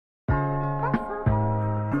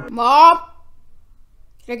Mom?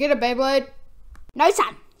 Can I get a Beyblade? No,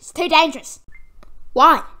 son. It's too dangerous.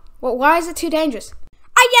 Why? Well, why is it too dangerous?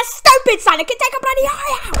 Oh, you stupid son! It can take a bloody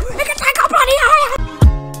eye out! It can take a bloody eye out!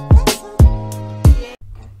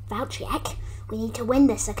 Valtryek, we need to win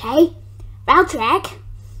this, okay? Valtryek,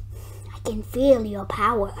 I can feel your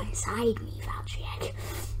power inside me, Valtryek.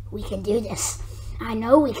 We can do this. I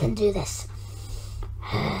know we can do this.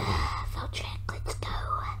 Valtryek, let's go.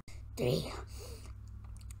 3,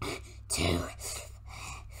 2,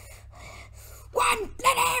 1,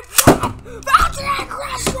 let him run! Valtryek,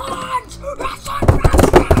 restaurant!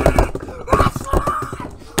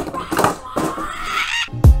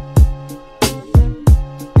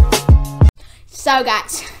 So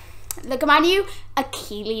guys, look at my new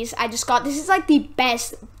Achilles I just got. This is like the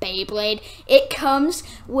best Beyblade. It comes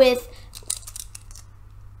with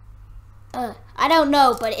I don't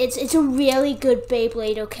know, but it's a really good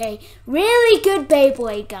Beyblade, okay? Really good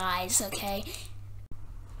Beyblade, guys, okay?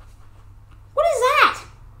 What is that?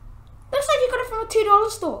 Looks like you got it from a $2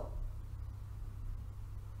 store.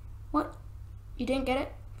 What? You didn't get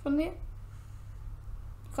it from there?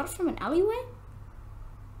 You got it from an alleyway?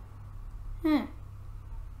 Huh.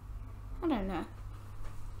 I don't know.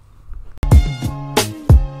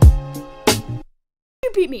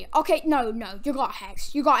 You beat me. Okay, no, you got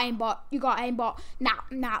hacks. You got aimbot. You got aimbot. Nah,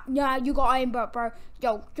 you got aimbot, bro.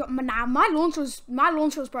 Yo, nah, my launcher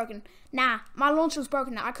was broken. Nah, my launcher was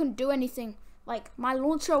broken. I couldn't do anything. Like, my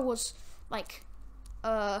launcher was, like,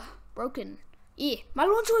 broken. Yeah, my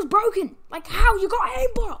launcher was broken. Like, how? You got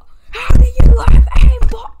aimbot. How did you have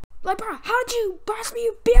aimbot? Like, bro, how did you burst me?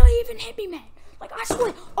 You barely even hit me, man. Like, I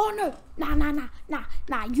swear. Oh, no.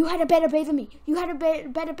 Nah. You had a better bay than me. You had a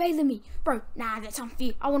better bay than me. Bro, nah, that's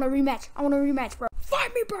unfair. I want a rematch, bro.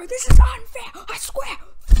 Fight me, bro. This is unfair. I swear.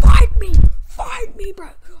 Fight me, bro.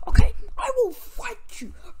 Okay? I will fight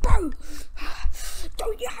you, bro.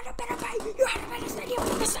 Dude, you had a better bay. You had a better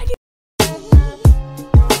stadium.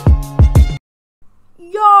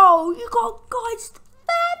 Yo, you got guys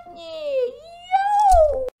fattening.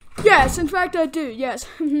 Yo. Yes, in fact I do, yes.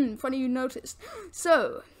 Funny you noticed.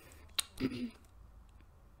 So, the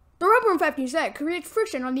rubber in Fafnir's egg creates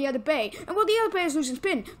friction on the other bay, and while the other bay is losing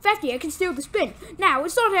spin, Fafnir can steal the spin. Now,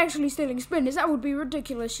 it's not actually stealing spin, as that would be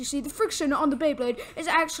ridiculous. You see, the friction on the Beyblade is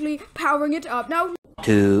actually powering it up. Now,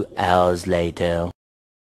 2 hours later.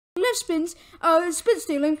 left spins, spin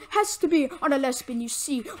stealing has to be on a left spin. You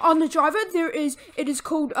see, on the driver it is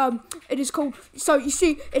called, so you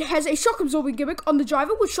see, it has a shock absorbing gimmick on the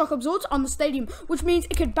driver, which shock absorbs on the stadium, which means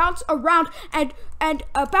it can bounce around and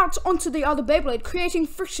bounce onto the other Beyblade, creating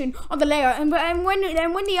friction on the layer. And when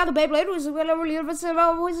the other Beyblade was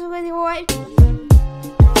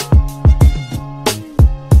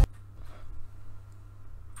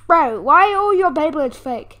bro, why are all your Beyblades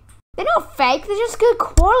fake? They're not fake, they're just good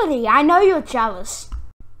quality. I know you're jealous.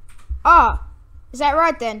 Ah, is that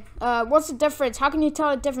right then? What's the difference? How can you tell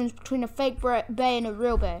the difference between a fake bay and a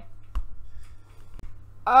real bay?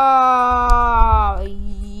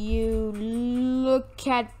 You look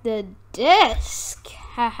at the disc.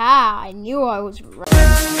 Haha, I knew I was right.